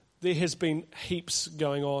There has been heaps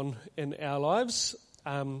going on in our lives,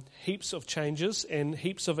 heaps of changes and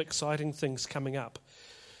heaps of exciting things coming up.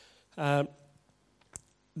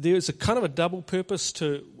 There's a kind of a double purpose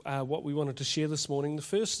to what we wanted to share this morning. The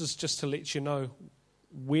first is just to let you know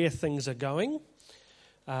where things are going.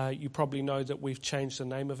 You probably know that we've changed the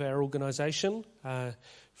name of our organisation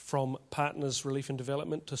from Partners Relief and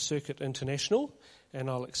Development to Circuit International, and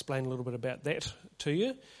I'll explain a little bit about that to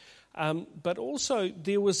you. But also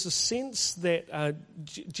there was a sense that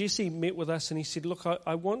Jesse met with us and he said, look,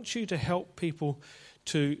 I want you to help people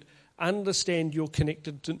to understand your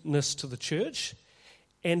connectedness to the church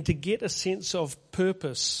and to get a sense of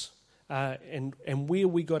purpose and where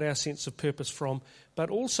we got our sense of purpose from, but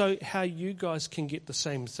also how you guys can get the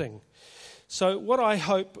same thing. So what I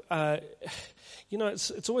hope,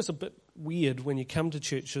 it's always a bit weird when you come to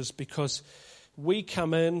churches because we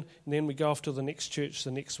come in and then we go off to the next church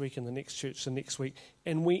the next week and the next church the next week,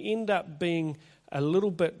 and we end up being a little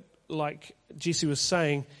bit like Jesse was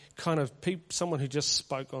saying, kind of someone who just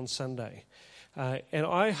spoke on Sunday. And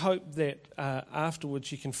I hope that afterwards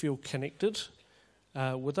you can feel connected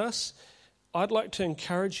with us. I'd like to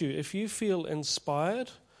encourage you, if you feel inspired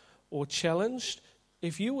or challenged,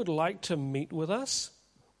 if you would like to meet with us,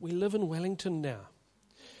 we live in Wellington now.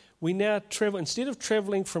 We now travel, instead of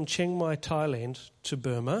travelling from Chiang Mai, Thailand to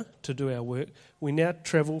Burma to do our work, we now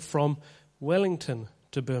travel from Wellington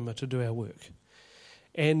to Burma to do our work.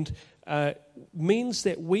 And means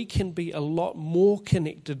that we can be a lot more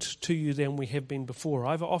connected to you than we have been before.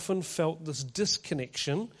 I've often felt this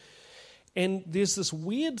disconnection, and there's this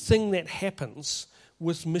weird thing that happens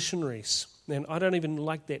with missionaries, and I don't even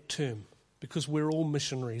like that term because we're all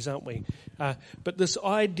missionaries, aren't we? But this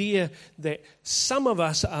idea that some of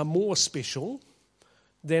us are more special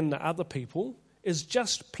than the other people is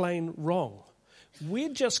just plain wrong. We're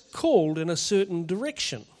just called in a certain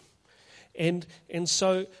direction. And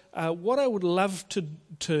so what I would love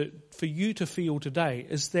for you to feel today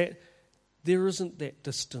is that there isn't that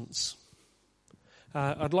distance.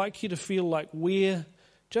 I'd like you to feel like we're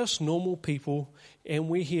just normal people and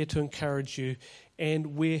we're here to encourage you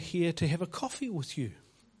and we're here to have a coffee with you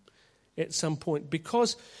at some point.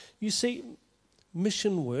 Because, you see,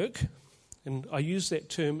 mission work, and I use that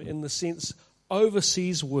term in the sense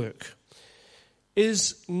overseas work,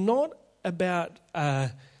 is not about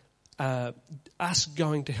us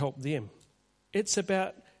going to help them. It's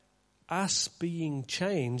about us being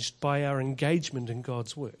changed by our engagement in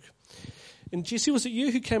God's work. And Jesse, was it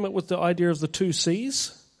you who came up with the idea of the 2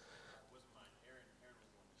 C's?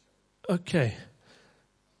 Okay.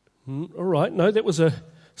 All right. No, that was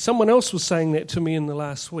someone else was saying that to me in the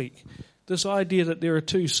last week. This idea that there are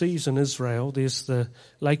 2 seas in Israel. There's the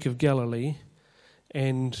Lake of Galilee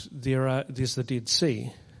and there's the Dead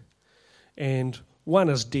Sea. And one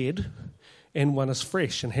is dead and one is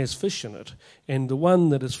fresh and has fish in it. And the one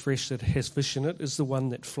that is fresh that has fish in it is the one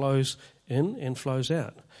that flows in and flows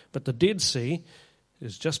out. But the Dead Sea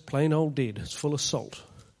is just plain old dead. It's full of salt.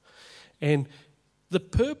 And the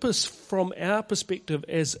purpose from our perspective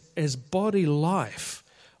as body life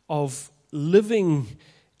of living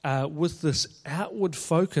with this outward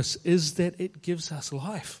focus is that it gives us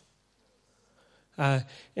life.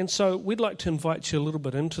 And so we'd like to invite you a little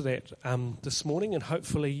bit into that this morning, and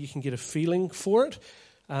hopefully you can get a feeling for it.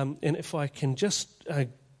 And if I can just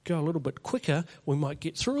go a little bit quicker, we might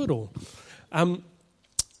get through it all.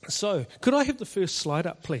 So could I have the first slide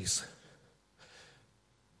up, please?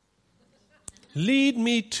 Lead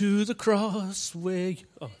me to the cross where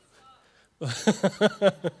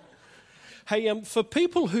Hey, for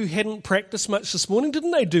people who hadn't practiced much this morning,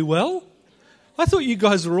 didn't they do well? I thought you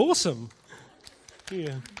guys were awesome.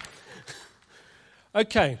 Yeah.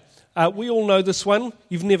 Okay, we all know this one.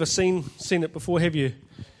 You've never seen it before, have you?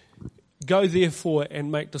 Go therefore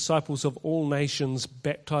and make disciples of all nations,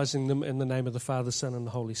 baptizing them in the name of the Father, Son, and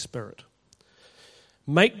the Holy Spirit.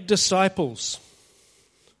 Make disciples.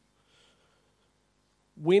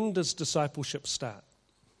 When does discipleship start?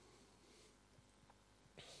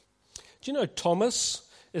 Do you know Thomas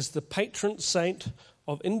is the patron saint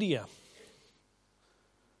of India?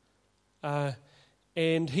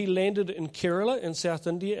 And he landed in Kerala in South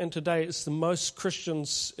India, and today it's the most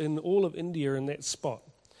Christians in all of India in that spot.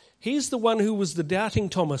 He's the one who was the doubting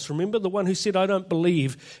Thomas. Remember, the one who said, I don't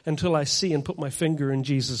believe until I see and put my finger in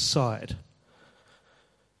Jesus' side.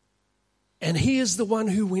 And he is the one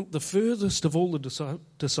who went the furthest of all the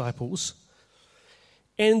disciples.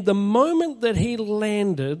 And the moment that he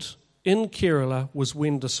landed in Kerala was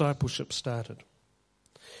when discipleship started.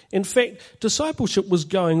 In fact, discipleship was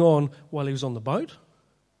going on while he was on the boat.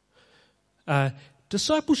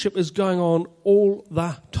 Discipleship is going on all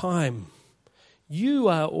the time. You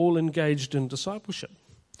are all engaged in discipleship.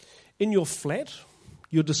 In your flat,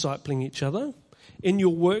 you're discipling each other. In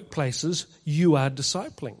your workplaces, you are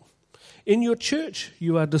discipling. In your church,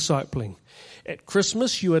 you are discipling. At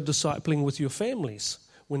Christmas, you are discipling with your families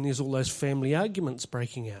when there's all those family arguments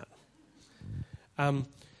breaking out.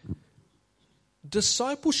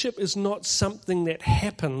 Discipleship is not something that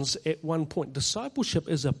happens at one point. Discipleship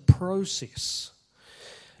is a process.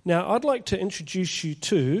 Now, I'd like to introduce you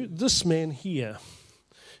to this man here.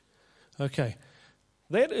 Okay,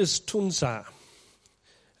 that is Tunza.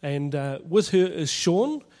 And with her is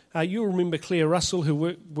Sean. You'll remember Claire Russell, who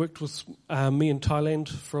worked with me in Thailand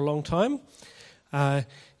for a long time.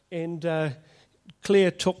 And Claire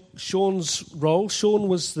took Sean's role. Sean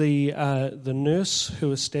was the nurse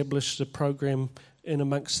who established the program in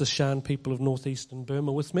amongst the Shan people of northeastern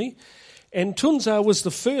Burma with me. And Tunza was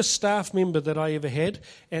the first staff member that I ever had,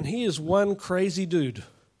 and he is one crazy dude.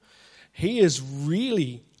 He is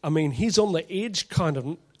really, he's on the edge kind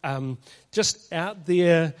of, just out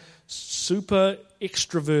there, super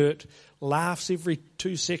extrovert, laughs every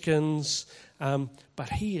 2 seconds, but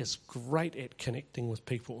he is great at connecting with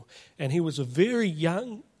people. And he was a very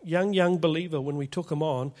young believer when we took him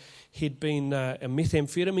on. He'd been a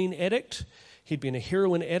methamphetamine addict. He'd been a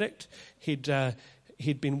heroin addict.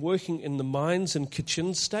 He'd been working in the mines in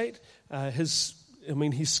Kachin State. He's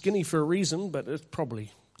skinny for a reason, but it's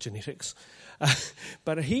probably genetics.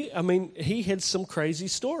 But he had some crazy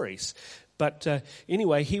stories. But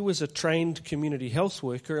anyway, he was a trained community health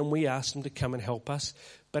worker, and we asked him to come and help us.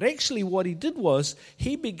 But actually what he did was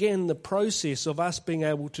he began the process of us being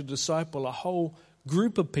able to disciple a whole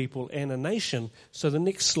group of people and a nation. So the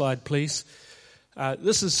next slide, please.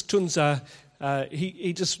 This is Tunza.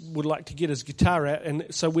 He just would like to get his guitar out, and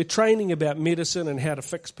so we're training about medicine and how to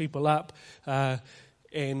fix people up,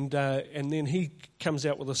 and then he comes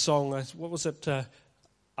out with a song. What was it?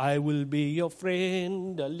 I will be your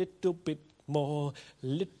friend a little bit more,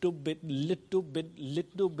 little bit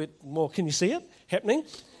more. Can you see it happening?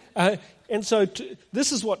 And so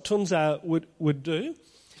this is what Tunza would do,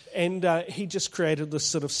 and he just created this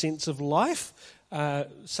sort of sense of life.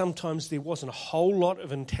 Sometimes there wasn't a whole lot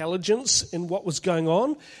of intelligence in what was going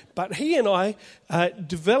on, but he and I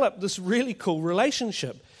developed this really cool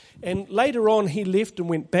relationship. And later on, he left and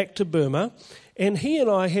went back to Burma, and he and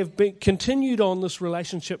I have continued on this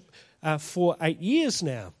relationship for 8 years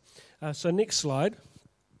now. So next slide.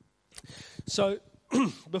 So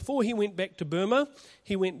before he went back to Burma,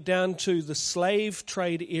 he went down to the slave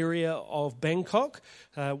trade area of Bangkok,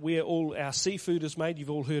 where all our seafood is made. You've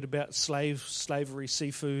all heard about slavery,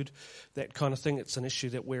 seafood, that kind of thing. It's an issue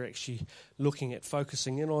that we're actually looking at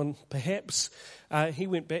focusing in on, perhaps. He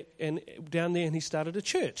went back and down there and he started a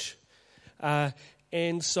church.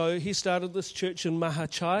 And so he started this church in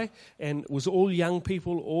Mahachai, and it was all young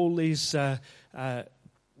people, all these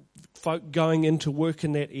folk going into work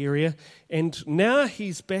in that area. And now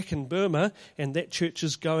he's back in Burma, and that church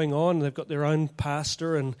is going on. They've got their own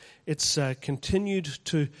pastor, and it's continued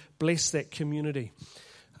to bless that community.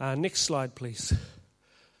 Next slide, please.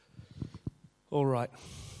 All right.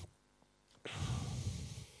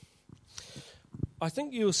 I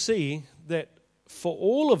think you'll see that for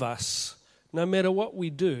all of us, no matter what we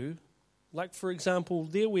do, like for example,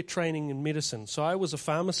 there we're training in medicine. So I was a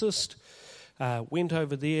pharmacist. Went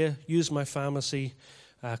over there, used my pharmacy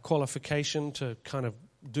qualification to kind of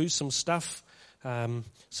do some stuff,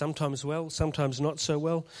 sometimes well, sometimes not so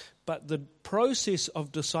well. But the process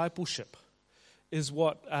of discipleship is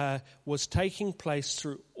what was taking place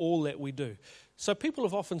through all that we do. So people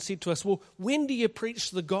have often said to us, well, when do you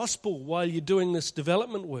preach the gospel while you're doing this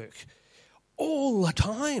development work? All the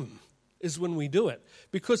time is when we do it.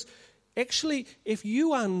 Because actually, if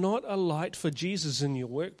you are not a light for Jesus in your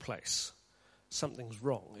workplace, something's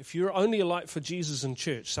wrong. If you're only a light for Jesus in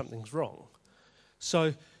church, something's wrong.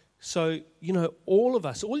 So all of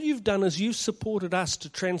us, all you've done is you've supported us to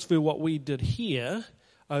transfer what we did here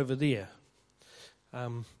over there.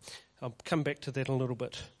 I'll come back to that in a little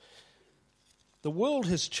bit. The world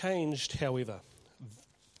has changed, however,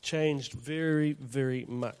 changed very, very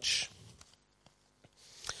much.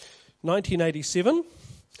 1987,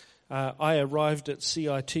 I arrived at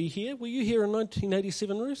CIT here. Were you here in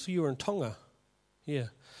 1987, Ruth? You were in Tonga. Yeah,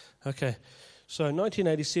 okay. So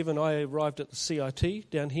 1987, I arrived at the CIT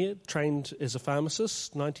down here, trained as a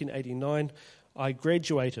pharmacist. 1989, I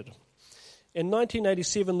graduated. In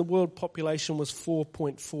 1987, the world population was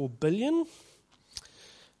 4.4 billion,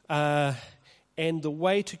 and the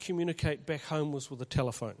way to communicate back home was with a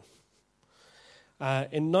telephone.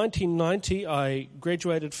 In 1990, I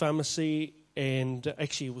graduated pharmacy and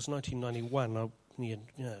actually it was 1991.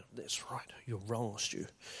 Yeah, that's right. You're wrong, Stu.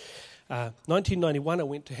 1991, I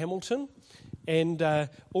went to Hamilton, and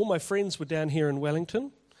all my friends were down here in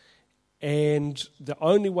Wellington, and the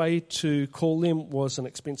only way to call them was an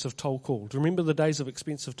expensive toll call. Do you remember the days of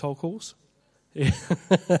expensive toll calls? Yeah.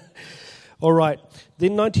 All right.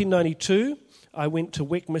 Then 1992, I went to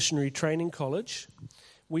WEC Missionary Training College.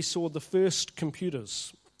 We saw the first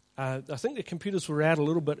computers. I think the computers were out a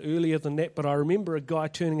little bit earlier than that, but I remember a guy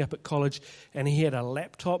turning up at college and he had a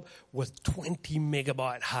laptop with 20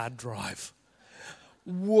 megabyte hard drive.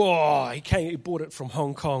 Whoa, he bought it from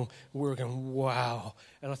Hong Kong. We were going, wow.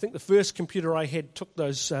 And I think the first computer I had took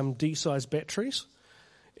those D-size batteries,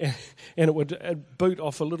 and it would boot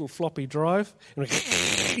off a little floppy drive. And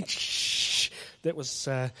that was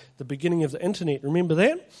the beginning of the internet. Remember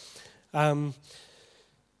that?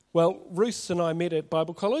 Well, Ruth and I met at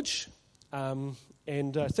Bible College, and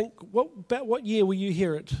I think, about what year were you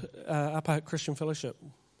here at Upper Hutt Christian Fellowship?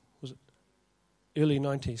 Was it early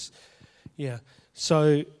 90s? Yeah.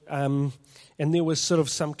 So, and there was sort of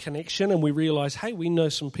some connection, and we realised, hey, we know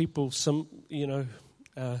some people, some of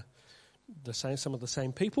the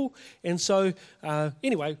same people, and so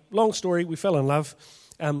anyway, long story, we fell in love.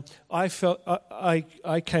 I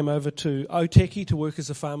came over to Otaki to work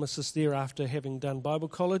as a pharmacist there after having done Bible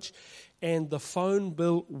college, and the phone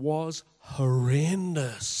bill was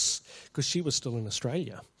horrendous because she was still in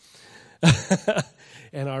Australia.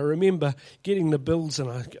 And I remember getting the bills,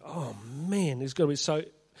 and I go, oh man, there's got to be. So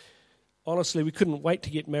honestly, we couldn't wait to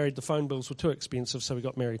get married. The phone bills were too expensive, so we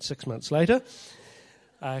got married 6 months later.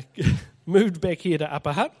 Moved back here to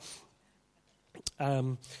Upper Hutt.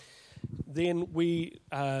 Then we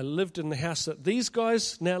lived in the house that these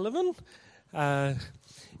guys now live in,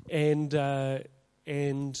 and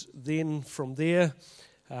then from there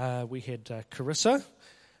we had Carissa.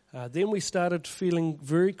 Then we started feeling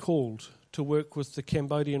very called to work with the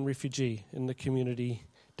Cambodian refugee in the community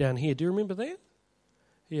down here. Do you remember that?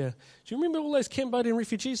 Yeah. Do you remember all those Cambodian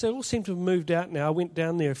refugees? They all seem to have moved out now. I went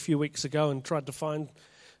down there a few weeks ago and tried to find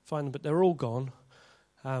them, but they're all gone.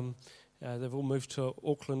 They've all moved to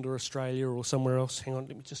Auckland or Australia or somewhere else. Hang on,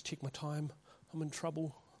 let me just check my time. I'm in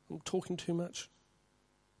trouble. I'm talking too much.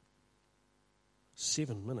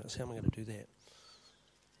 7 minutes. How am I going to do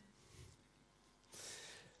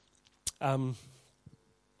that?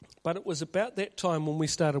 But it was about that time when we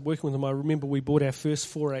started working with them. I remember we bought our first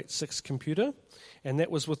 486 computer, and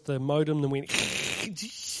that was with the modem that went,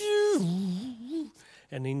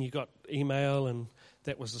 and then you got email, and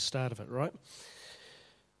that was the start of it, right?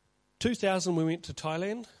 2000, we went to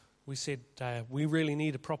Thailand. We said, we really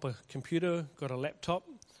need a proper computer, got a laptop.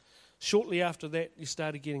 Shortly after that, you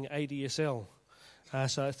started getting ADSL.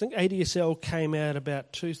 So I think ADSL came out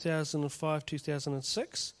about 2005,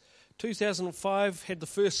 2006. 2005 had the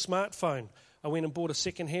first smartphone. I went and bought a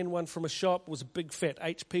second-hand one from a shop. It was a big fat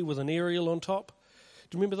HP with an aerial on top.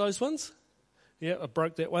 Do you remember those ones? Yeah, I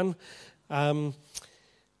broke that one.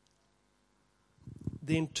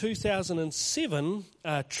 Then 2007,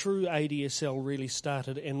 true ADSL really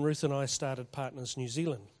started, and Ruth and I started Partners New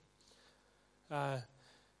Zealand. Now,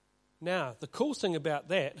 the cool thing about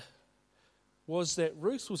that was that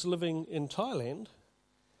Ruth was living in Thailand,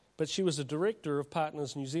 but she was a director of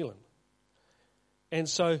Partners New Zealand. And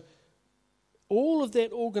so all of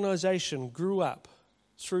that organisation grew up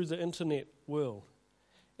through the internet world.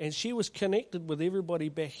 And she was connected with everybody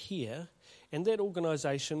back here, and that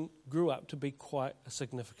organisation grew up to be quite a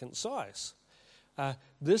significant size.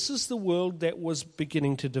 This is the world that was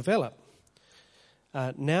beginning to develop.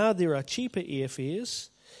 Now there are cheaper airfares,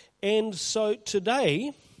 and so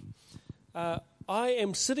today I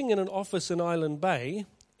am sitting in an office in Island Bay,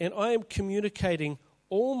 and I am communicating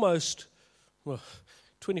almost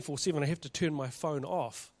 24/7. I have to turn my phone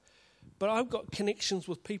off. But I've got connections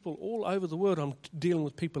with people all over the world. I'm dealing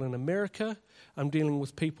with people in America. I'm dealing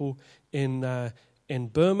with people in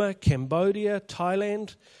Burma, Cambodia,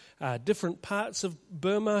 Thailand, different parts of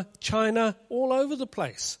Burma, China, all over the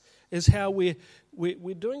place is how we're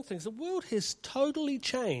doing things. The world has totally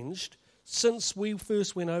changed since we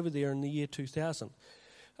first went over there in the year 2000.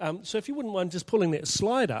 So if you wouldn't mind just pulling that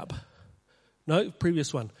slide up. No,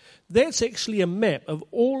 previous one. That's actually a map of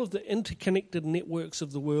all of the interconnected networks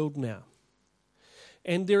of the world now.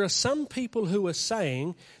 And there are some people who are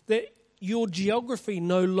saying that your geography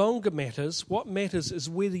no longer matters. What matters is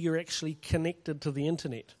whether you're actually connected to the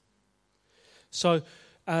internet. So,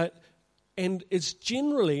 and it's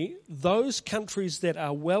generally those countries that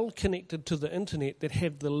are well connected to the internet that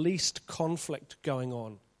have the least conflict going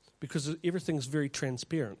on because everything's very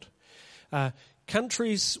transparent.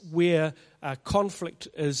 Countries where conflict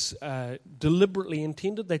is deliberately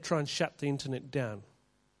intended, they try and shut the internet down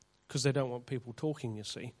because they don't want people talking, you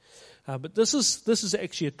see. But this is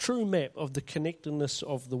actually a true map of the connectedness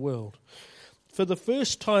of the world. For the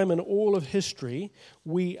first time in all of history,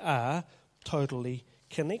 we are totally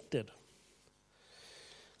connected.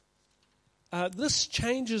 This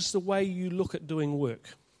changes the way you look at doing work.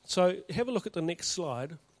 So have a look at the next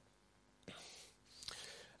slide.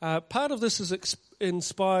 Part of this is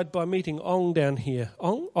inspired by meeting Ong down here.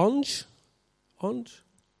 Onge.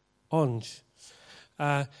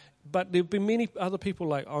 But there have been many other people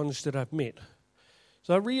like Onge that I've met.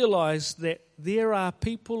 So I realised that there are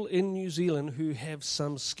people in New Zealand who have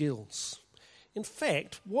some skills. In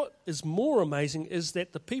fact, what is more amazing is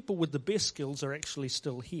that the people with the best skills are actually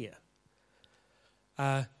still here.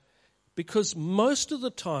 Because most of the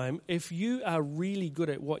time, if you are really good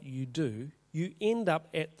at what you do, you end up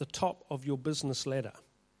at the top of your business ladder.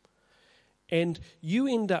 And you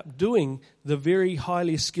end up doing the very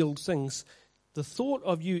highly skilled things. The thought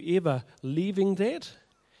of you ever leaving that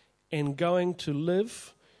and going to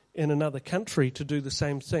live in another country to do the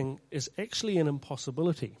same thing is actually an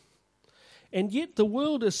impossibility. And yet the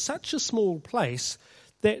world is such a small place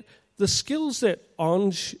that the skills that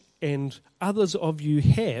Onge and others of you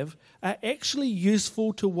have are actually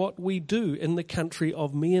useful to what we do in the country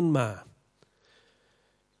of Myanmar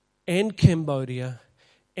and Cambodia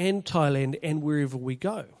and Thailand and wherever we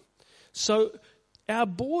go. So our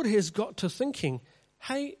board has got to thinking,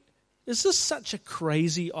 hey, is this such a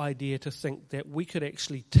crazy idea to think that we could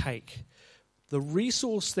actually take the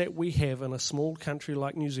resource that we have in a small country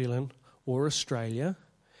like New Zealand or Australia,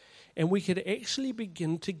 and we could actually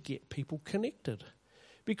begin to get people connected?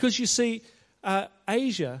 Because you see,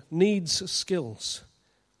 Asia needs skills.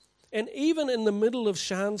 And even in the middle of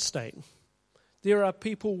Shan State, there are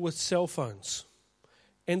people with cell phones.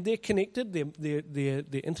 And they're connected.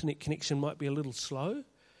 Their internet connection might be a little slow,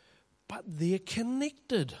 but they're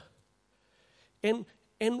connected. And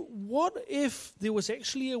what if there was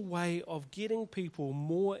actually a way of getting people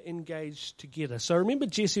more engaged together? So remember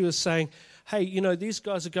Jesse was saying, hey, these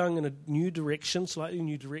guys are going in a new direction, slightly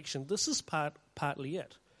new direction. This is partly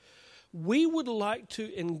it. We would like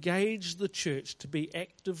to engage the church to be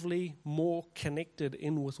actively more connected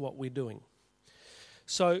in with what we're doing.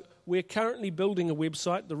 So we're currently building a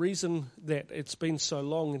website. The reason that it's been so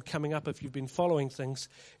long and coming up, if you've been following things,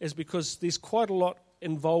 is because there's quite a lot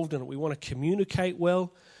involved in it. We want to communicate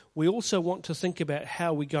well. We also want to think about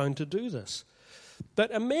how we're going to do this.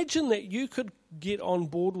 But imagine that you could get on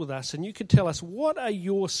board with us and you could tell us, what are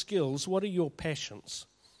your skills, what are your passions?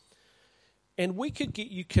 And we could get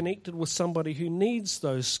you connected with somebody who needs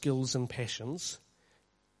those skills and passions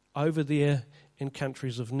over there in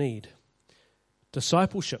countries of need.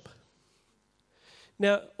 Discipleship.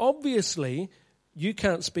 Now, obviously, you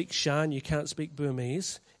can't speak Shan, you can't speak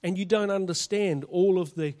Burmese, and you don't understand all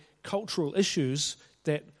of the cultural issues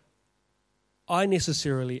that I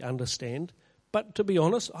necessarily understand. But to be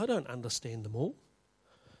honest, I don't understand them all.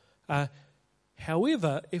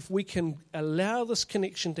 However, if we can allow this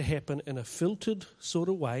connection to happen in a filtered sort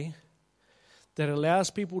of way that allows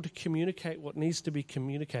people to communicate what needs to be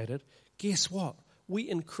communicated, guess what? We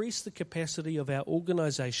increase the capacity of our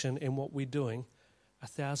organisation and what we're doing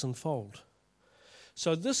 1,000-fold.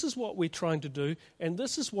 So this is what we're trying to do, and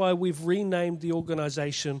this is why we've renamed the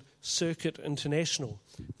organisation Circuit International.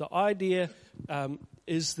 The idea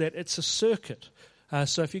is that it's a circuit.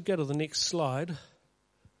 So if you go to the next slide,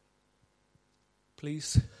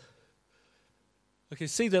 please. Okay,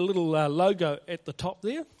 see the little logo at the top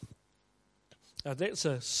there? That's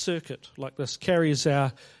a circuit like this. Carrie is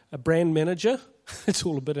our brand manager. It's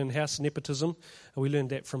all a bit in-house nepotism. We learned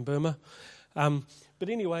that from Burma. But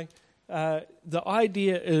anyway, the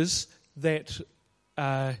idea is that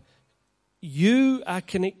you are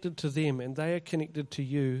connected to them and they are connected to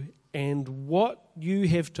you, and what you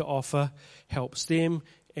have to offer helps them,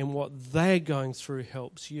 and what they're going through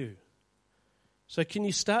helps you. So can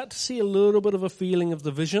you start to see a little bit of a feeling of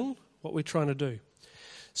the vision, what we're trying to do?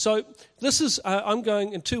 So this is, I'm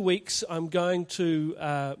going, in 2 weeks, I'm going to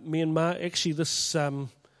Myanmar. Actually, this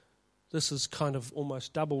is kind of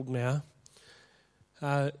almost doubled now.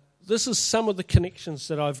 This is some of the connections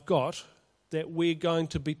that I've got that we're going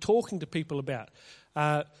to be talking to people about.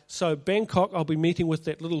 So Bangkok, I'll be meeting with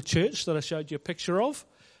that little church that I showed you a picture of.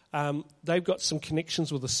 They've got some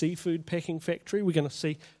connections with a seafood packing factory. We're going to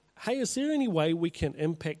see, hey, is there any way we can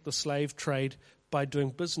impact the slave trade by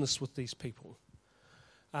doing business with these people?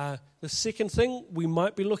 The second thing we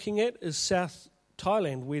might be looking at is South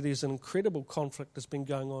Thailand, where there's an incredible conflict that's been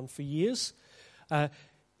going on for years.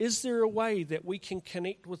 is there a way that we can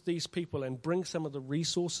connect with these people and bring some of the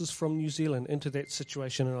resources from New Zealand into that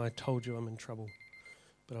situation? And I told you I'm in trouble.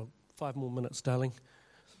 But 5 more minutes, darling.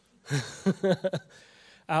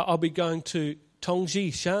 I'll be going to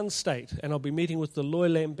Tongji, Shan State, and I'll be meeting with the Loy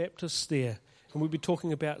Lam Baptists there. And we'll be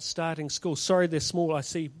talking about starting schools. Sorry, they're small. I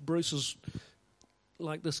see Bruce is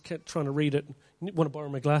like this cat trying to read it. You want to borrow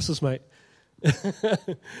my glasses, mate?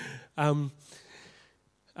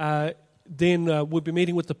 Then we'll be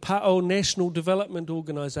meeting with the Pa'o National Development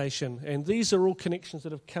Organisation. And these are all connections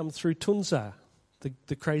that have come through Tunza,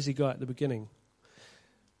 the crazy guy at the beginning.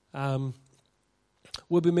 We'll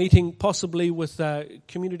be meeting possibly with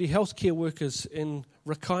community healthcare workers in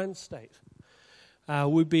Rakhine State.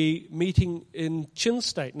 We'll be meeting in Chin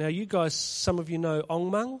State. Now, you guys, some of you know Ong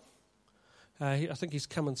Mang. I think he's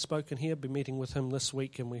come and spoken here. I'll be meeting with him this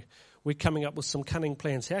week, and we're coming up with some cunning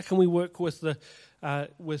plans. How can we work with the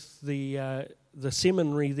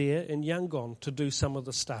seminary there in Yangon to do some of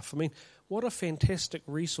the stuff? I mean, what a fantastic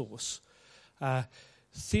resource.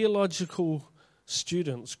 Theological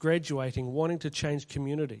students graduating, wanting to change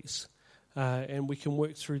communities, and we can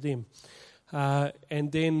work through them.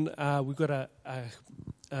 And then we've got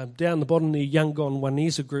down the bottom, the Yangon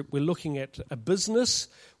Waneza group, we're looking at a business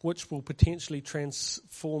which will potentially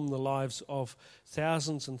transform the lives of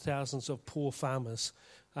thousands and thousands of poor farmers.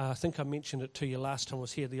 I think I mentioned it to you last time I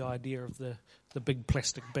was here, the idea of the big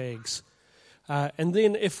plastic bags. And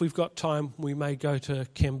then if we've got time, we may go to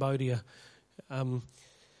Cambodia.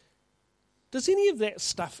 Does any of that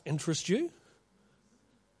stuff interest you?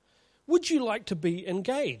 Would you like to be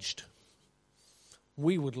engaged?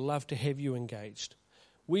 We would love to have you engaged.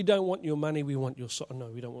 We don't want your money, we want your soul. No,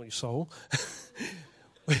 we don't want your soul.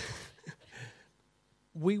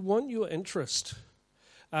 We want your interest.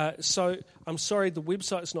 So I'm sorry, the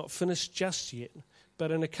website's not finished just yet,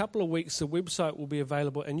 but in a couple of weeks the website will be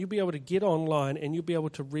available and you'll be able to get online and you'll be able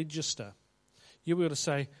to register. You'll be able to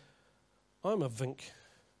say, I'm a Vink.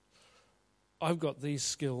 I've got these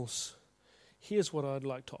skills. Here's what I'd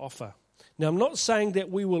like to offer. Now, I'm not saying that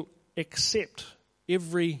we will accept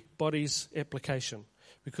everybody's application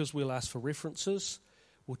because we'll ask for references,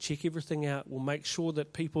 we'll check everything out, we'll make sure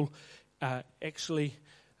that people actually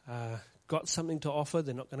got something to offer,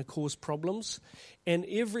 they're not going to cause problems, and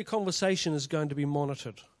every conversation is going to be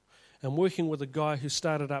monitored. I'm working with a guy who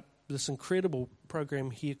started up this incredible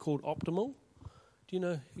program here called Optimal. Do you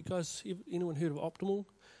know, you guys, anyone heard of Optimal?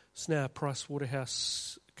 It's now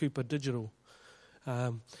PricewaterhouseCoopers Digital.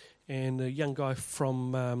 And a young guy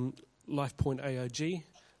from LifePoint AOG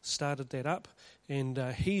started that up, and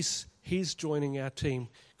he's joining our team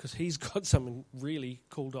because he's got something really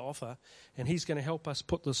cool to offer, and he's going to help us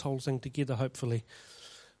put this whole thing together, hopefully.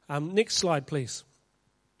 Next slide, please.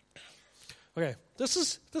 Okay, this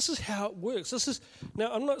is how it works.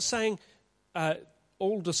 Now, I'm not saying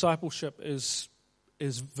all discipleship is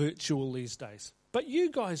virtual these days. But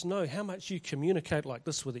you guys know how much you communicate like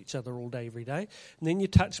this with each other all day, every day. And then you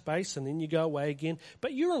touch base and then you go away again.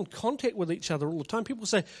 But you're in contact with each other all the time. People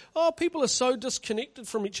say, oh, people are so disconnected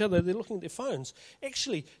from each other, they're looking at their phones.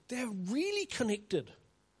 Actually, they're really connected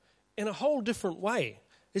in a whole different way.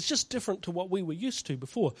 It's just different to what we were used to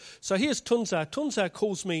before. So here's Tunza. Tunza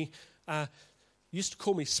used to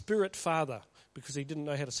call me Spirit Father because he didn't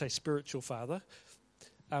know how to say spiritual father.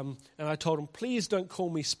 And I told him, please don't call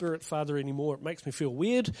me Spirit Father anymore. It makes me feel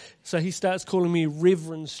weird. So he starts calling me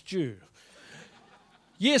Reverend Stu.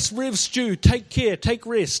 Yes, Rev Stu, take care, take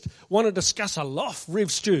rest. Want to discuss a lot, Rev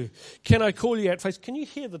Stu. Can I call you out face? Can you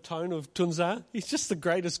hear the tone of Tunza? He's just the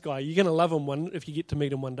greatest guy. You're going to love him if you get to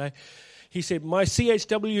meet him one day. He said, my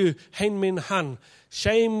CHW Hainmin Han,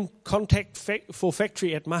 shame contact for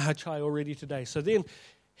factory at Mahachai already today. So then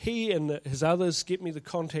he and his others get me the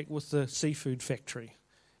contact with the seafood factory.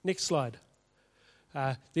 Next slide.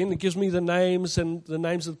 Then it gives me the names and the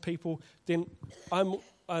names of the people. Then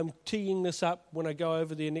I'm teeing this up when I go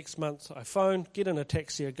over there next month. I phone, get in a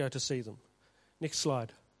taxi, I go to see them. Next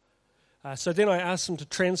slide. So then I asked him to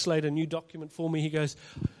translate a new document for me. He goes,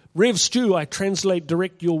 Rev Stu, I translate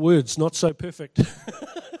direct your words, not so perfect.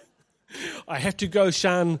 I have to go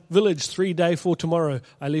Shan Village 3 day for tomorrow.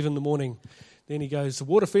 I leave in the morning. Then he goes, the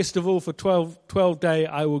water festival for 12 day,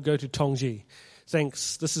 I will go to Tongji.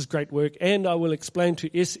 Thanks, this is great work. And I will explain to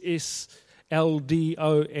SSLDO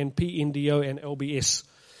and PNDO and LBS,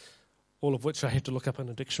 all of which I had to look up in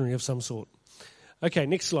a dictionary of some sort. Okay,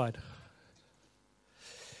 next slide.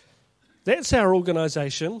 That's our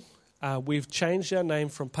organisation. We've changed our name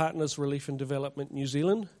from Partners Relief and Development New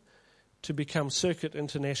Zealand to become Circuit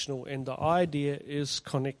International, and the idea is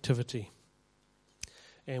connectivity.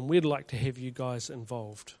 And we'd like to have you guys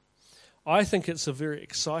involved. I think it's a very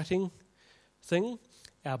exciting thing.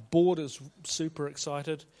 Our board is super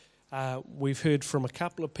excited. We've heard from a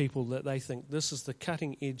couple of people that they think this is the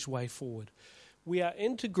cutting-edge way forward. We are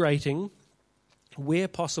integrating, where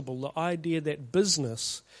possible, the idea that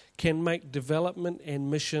business can make development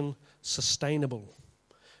and mission sustainable,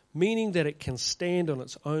 meaning that it can stand on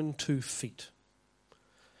its own 2 feet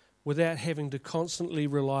without having to constantly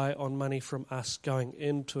rely on money from us going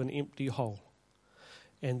into an empty hole.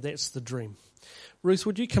 And that's the dream. Ruth,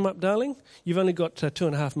 would you come up, darling? You've only got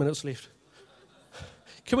 2.5 minutes left.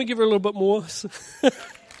 Can we give her a little bit more?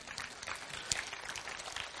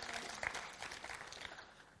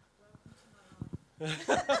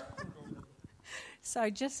 So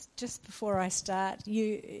just before I start,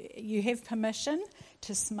 you have permission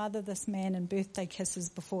to smother this man in birthday kisses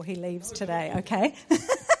before he leaves today, okay?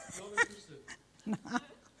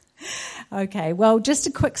 Okay, well, just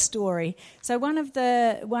a quick story. So one of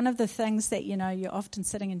the things that, you're often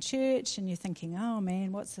sitting in church and you're thinking, oh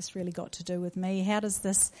man, what's this really got to do with me? How does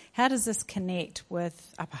this connect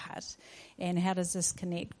with Upper Hutt? And how does this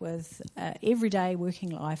connect with everyday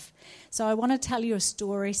working life? So I want to tell you a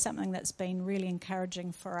story, something that's been really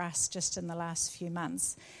encouraging for us just in the last few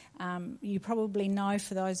months. You probably know,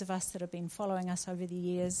 for those of us that have been following us over the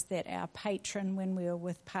years, that our patron when we were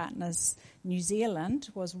with Partners New Zealand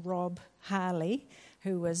was Rob Harley,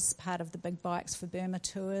 who was part of the Big Bikes for Burma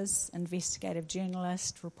tours, investigative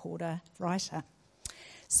journalist, reporter, writer.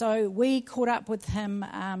 So we caught up with him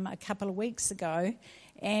a couple of weeks ago,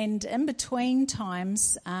 and in between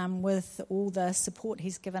times, with all the support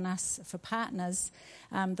he's given us for Partners,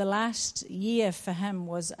 the last year for him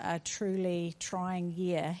was a truly trying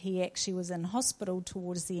year. He actually was in hospital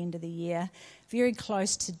towards the end of the year, very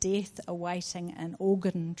close to death, awaiting an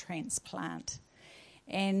organ transplant.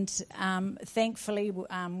 And thankfully,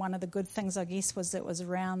 one of the good things, I guess, was it was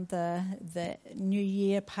around the New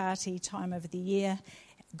Year party time of the year.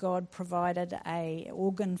 God provided a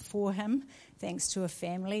organ for him, thanks to a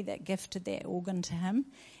family that gifted that organ to him.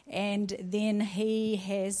 And then he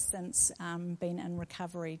has since been in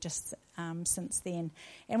recovery just since then.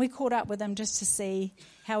 And we caught up with him just to see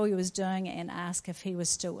how he was doing and ask if he was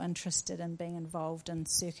still interested in being involved in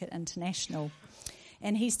Circuit International.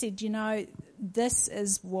 And he said, this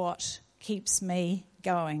is what keeps me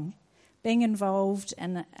going. Being involved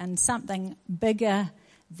in something bigger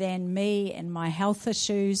than me and my health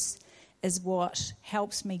issues is what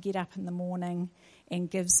helps me get up in the morning and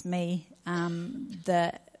gives me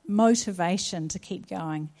the motivation to keep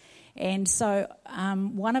going. And so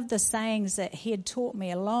one of the sayings that he had taught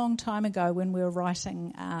me a long time ago when we were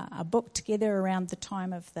writing a book together around the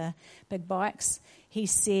time of the Big Bikes, he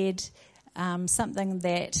said something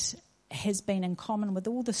that has been in common with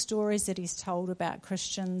all the stories that he's told about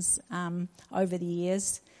Christians over the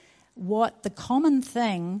years. What the common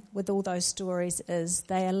thing with all those stories is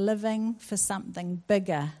they are living for something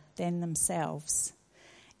bigger than themselves.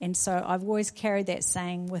 And so I've always carried that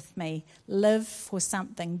saying with me: live for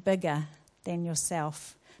something bigger than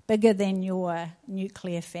yourself, bigger than your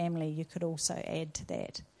nuclear family. You could also add to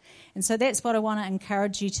that. And so that's what I want to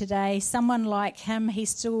encourage you today. Someone like him, he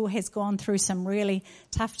still has gone through some really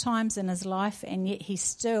tough times in his life, and yet he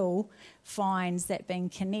still finds that being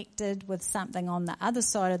connected with something on the other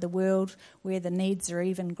side of the world where the needs are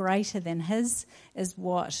even greater than his is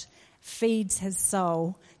what feeds his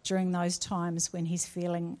soul during those times when he's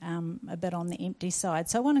feeling a bit on the empty side.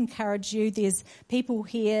 So I want to encourage you. There's people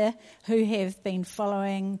here who have been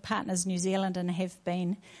following Partners New Zealand and have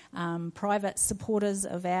been private supporters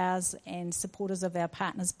of ours and supporters of our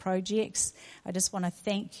partners' projects. I just want to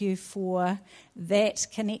thank you for that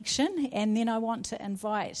connection. And then I want to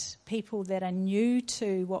invite people that are new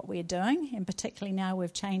to what we're doing, and particularly now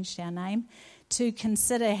we've changed our name, to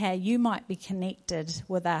consider how you might be connected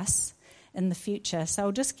with us in the future. So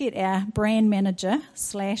I'll just get our brand manager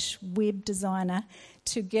 / web designer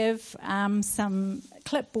to give some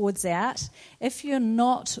clipboards out. If you're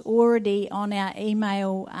not already on our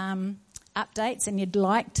email updates and you'd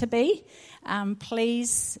like to be,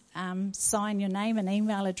 please sign your name and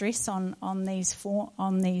email address on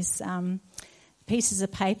these pieces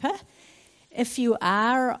of paper. If you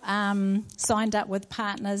are signed up with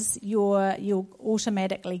Partners, you'll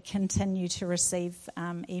automatically continue to receive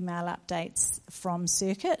email updates from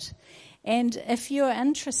Circuit. And if you're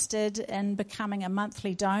interested in becoming a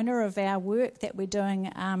monthly donor of our work that we're doing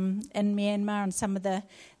in Myanmar and some of the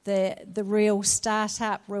the real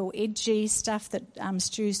startup, real edgy stuff that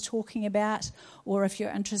Stu's talking about, or if you're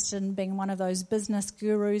interested in being one of those business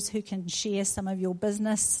gurus who can share some of your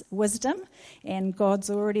business wisdom, and God's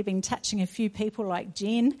already been touching a few people like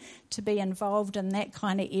Jen to be involved in that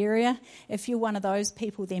kind of area. If you're one of those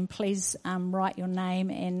people, then please write your name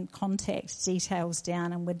and contact details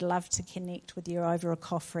down, and we'd love to connect with you over a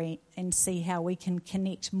coffee and see how we can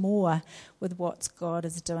connect more with what God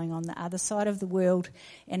is doing on the other side of the world,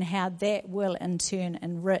 and how that will in turn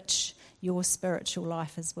enrich your spiritual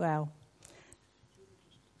life as well.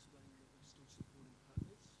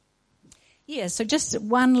 Yeah, so just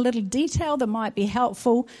one little detail that might be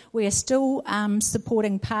helpful. We are still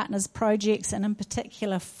supporting partners projects, and in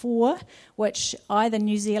particular 4, which either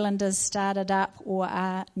New Zealanders started up or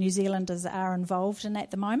New Zealanders are involved in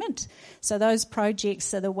at the moment. So those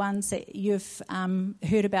projects are the ones that you've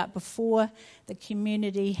heard about before, the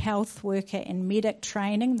community health worker and medic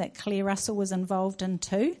training that Claire Russell was involved in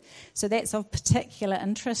too. So that's of particular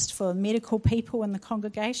interest for medical people in the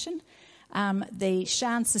congregation. The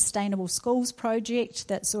Shan Sustainable Schools project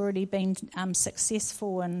that's already been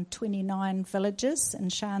successful in 29 villages in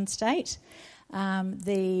Shan State.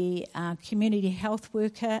 The community health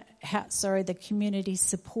worker, the community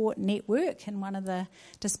support network in one of the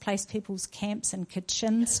displaced people's camps in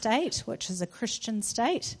Kachin State, which is a Christian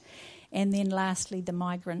state. And then lastly, the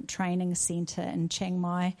Migrant Training Centre in Chiang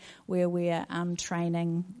Mai, where we're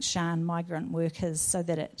training Shan migrant workers so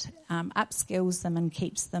that it upskills them and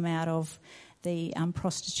keeps them out of the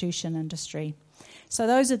prostitution industry. So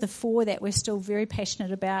those are the 4 that we're still very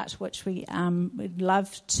passionate about, which we would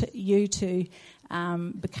love you to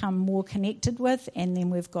become more connected with. And then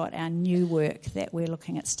we've got our new work that we're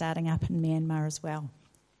looking at starting up in Myanmar as well.